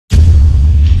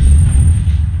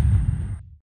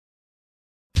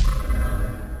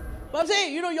I'm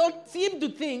saying, y'all seem to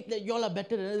think that y'all are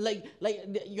better than, like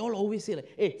y'all always say,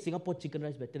 like, hey, Singapore chicken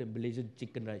rice better than Malaysian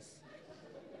chicken rice.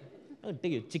 I'm going to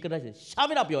take your chicken rice and shove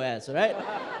it up your ass, right?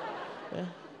 Yeah.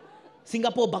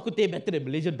 Singapore bak kut teh better than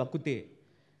Malaysian bak kut teh.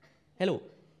 Hello.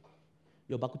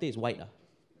 Your bak kut teh is white.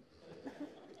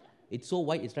 It's so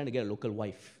white, it's trying to get a local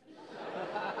wife.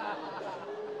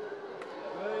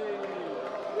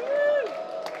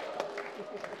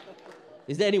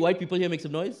 Is there any white people here? Make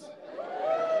some noise.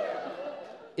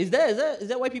 Is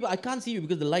there white people? I can't see you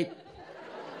because the light.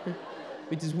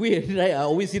 Which is weird, right? I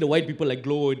always see the white people like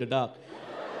glow in the dark.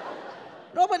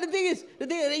 No, but the thing is,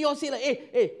 you all say like,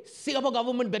 hey, Singapore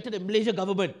government better than Malaysia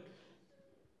government.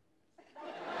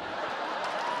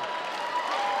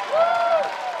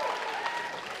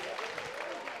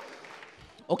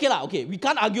 Okay, we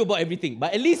can't argue about everything,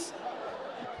 but at least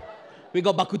we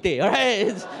got bak kut teh, all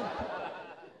right?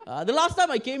 The last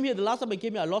time I came here,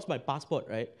 I lost my passport,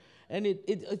 right? And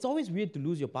it's always weird to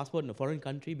lose your passport in a foreign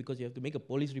country because you have to make a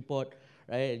police report,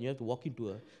 right? And you have to walk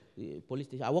into a police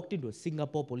station. I walked into a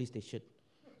Singapore police station.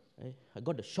 Right? I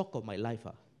got the shock of my life.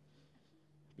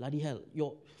 Bloody hell.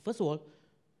 First of all,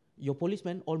 your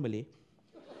policemen all Malay.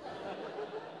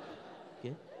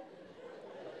 Okay?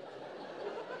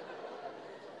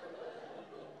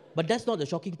 But that's not the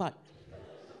shocking part.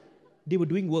 They were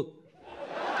doing work.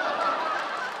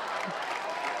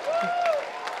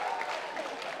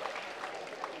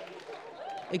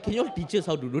 Hey, can you all teach us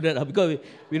how to do that? Because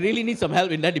we really need some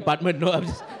help in that department. No, I'm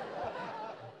just...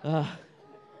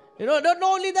 not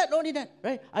only that,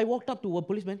 right? I walked up to a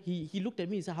policeman. He looked at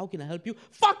me and said, how can I help you?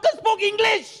 Fucker spoke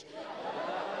English!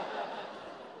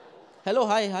 Hello,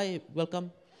 hi,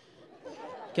 welcome.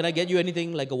 Can I get you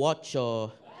anything like a watch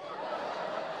or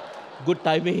good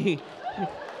timing?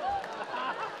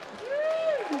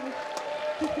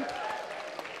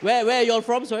 Where are you all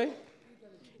from, sorry?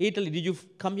 Italy. Did you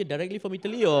come here directly from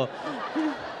Italy or?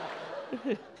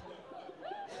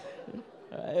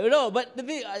 But the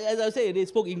thing, as I was saying, they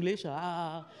spoke English,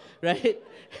 right? Right?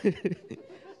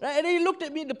 And then he looked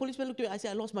at me, the policeman looked at me, I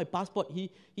said, I lost my passport. He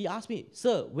asked me,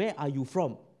 sir, where are you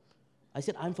from? I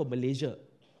said, I'm from Malaysia.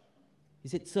 He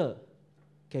said, sir,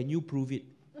 can you prove it?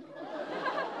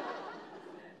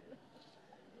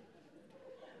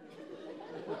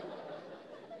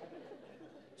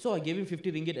 So I gave him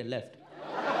 50 ringgit and left.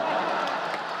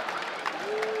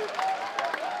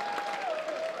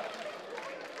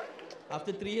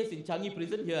 After 3 years in Changi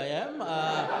prison, here I am.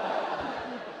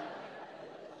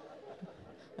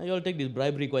 You all take this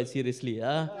bribery quite seriously.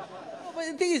 But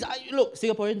the thing is, look,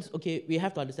 Singaporeans, okay, we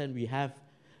have to understand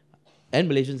and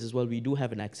Malaysians as well, we do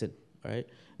have an accent, right?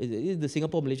 The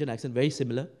Singapore-Malaysian accent, very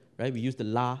similar, right? We use the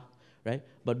la, right?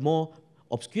 But more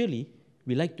obscurely,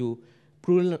 we like to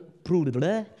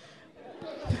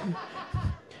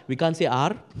we can't say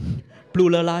R.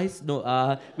 Pluralize.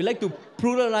 No, we like to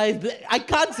pluralize. I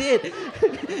can't say it.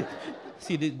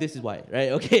 See, this is why,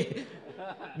 right? Okay.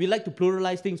 We like to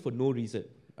pluralize things for no reason,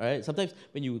 all right? Sometimes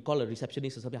when you call a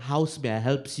receptionist or something, house, may I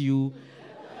help you?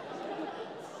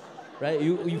 Right?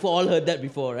 You've all heard that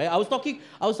before, right? I was talking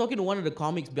to one of the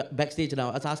comics backstage and I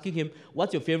was asking him,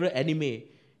 what's your favorite anime?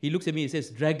 He looks at me and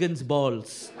says, Dragon's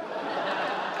Balls.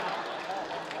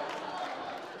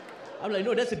 I'm like,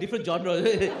 no, that's a different genre.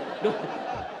 No.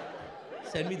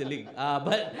 Send me the link.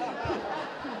 Right,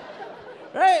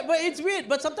 but it's weird.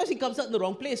 But sometimes it comes out in the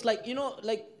wrong place. Like,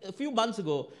 like a few months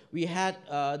ago, we had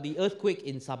the earthquake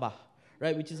in Sabah,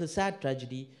 right? Which is a sad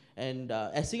tragedy. And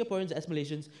as Singaporeans, as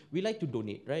Malaysians, we like to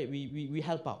donate, right? We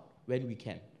help out when we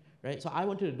can, right? So I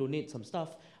wanted to donate some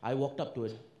stuff. I walked up to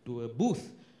a booth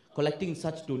collecting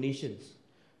such donations,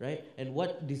 right? And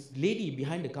what this lady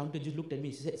behind the counter just looked at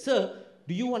me. She said, sir,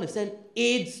 do you want to send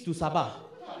AIDS to Sabah?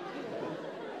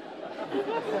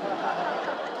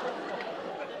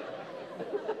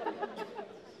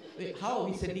 Wait, how are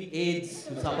we sending AIDS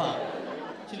to Sabah?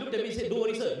 She looked at me and said, don't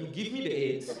worry, sir, you give me the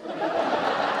AIDS.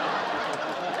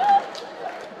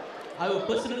 I will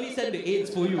personally send the AIDS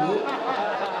for you to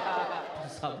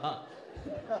Sabah.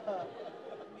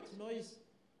 Makes noise.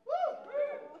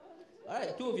 All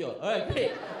right, 2 of you all. All right,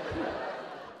 great.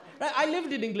 Right, I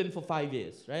lived in England for 5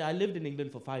 years, right?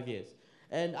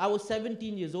 And I was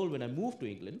 17 years old when I moved to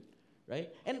England, right?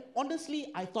 And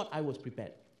honestly, I thought I was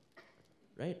prepared,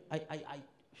 right?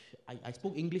 I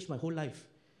spoke English my whole life.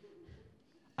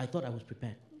 I thought I was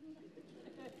prepared.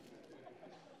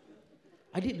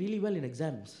 I did really well in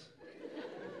exams.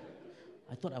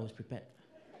 I thought I was prepared.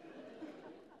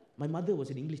 My mother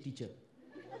was an English teacher.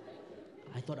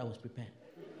 I thought I was prepared.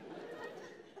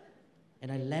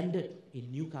 And I landed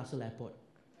in Newcastle Airport.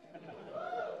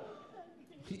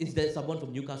 Is there someone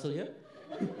from Newcastle here?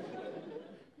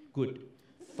 Good.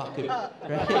 Fuck it.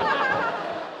 Right?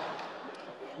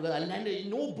 Well, I landed,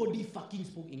 nobody fucking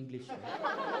spoke English. Right?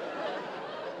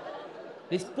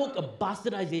 They spoke a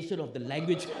bastardization of the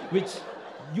language which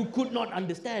you could not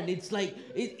understand. It's like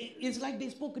it's like they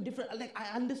spoke a different. Like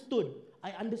I understood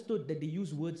that they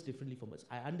use words differently from us.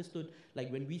 I understood like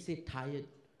when we say tired,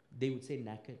 they would say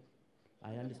knackered.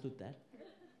 I understood that,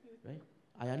 right?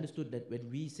 I understood that when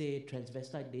we say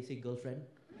transvestite, they say girlfriend.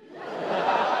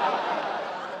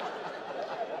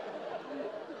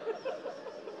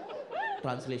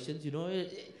 Translations, you know.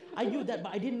 I knew that,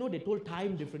 but I didn't know they told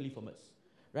time differently from us.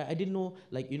 Right? I didn't know,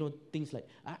 like, you know, things like,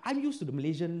 I'm used to the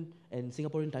Malaysian and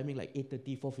Singaporean timing, like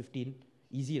 8:30, 4:15.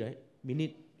 Easy, right?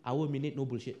 Hour, minute, no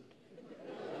bullshit.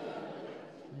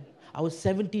 I was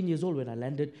 17 years old when I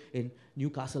landed in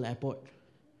Newcastle Airport.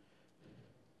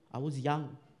 I was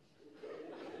young.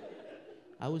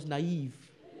 I was naive.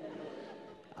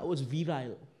 I was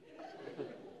virile.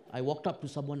 I walked up to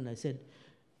someone and I said,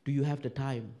 "Do you have the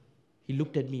time?" He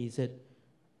looked at me, he said,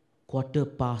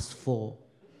 "4:15.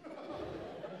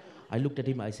 I looked at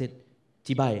him, I said,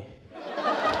 "Chibai."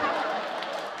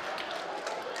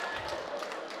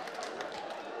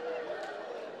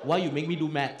 Why you make me do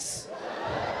maths?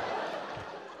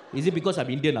 Is it because I'm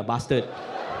Indian, a bastard?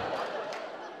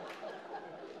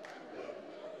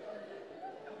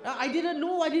 I didn't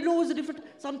know it was a different.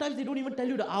 Sometimes they don't even tell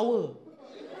you the hour.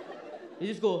 They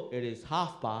just go, "It is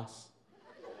 1/2 past."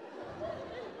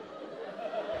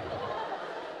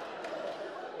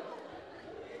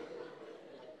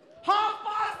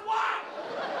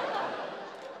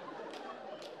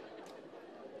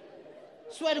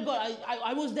 Swear to God,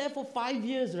 I was there for 5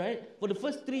 years, right? For the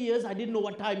first 3 years, I didn't know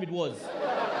what time it was.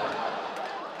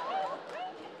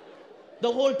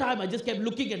 The whole time, I just kept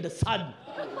looking at the sun.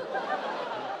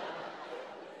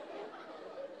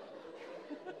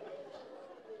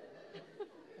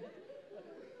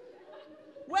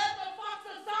 Where the fuck's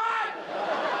the sun?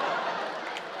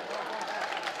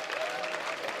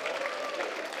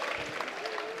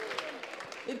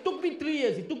 It took me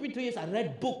 3 years. I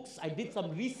read books. I did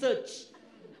some research.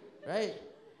 Right?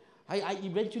 I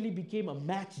eventually became a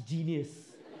maths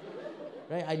genius.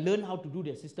 Right? I learned how to do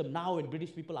their system. Now when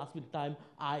British people ask me the time,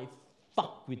 I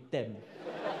fuck with them.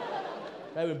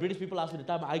 Right? When British people ask me the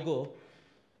time, I go,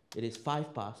 "It is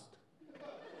 5:00,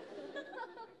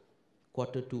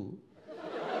 1:45,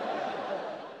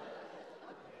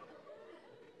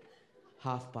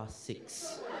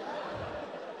 6:30.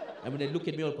 And when they look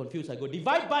at me all confused, I go,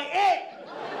 "Divide by 8!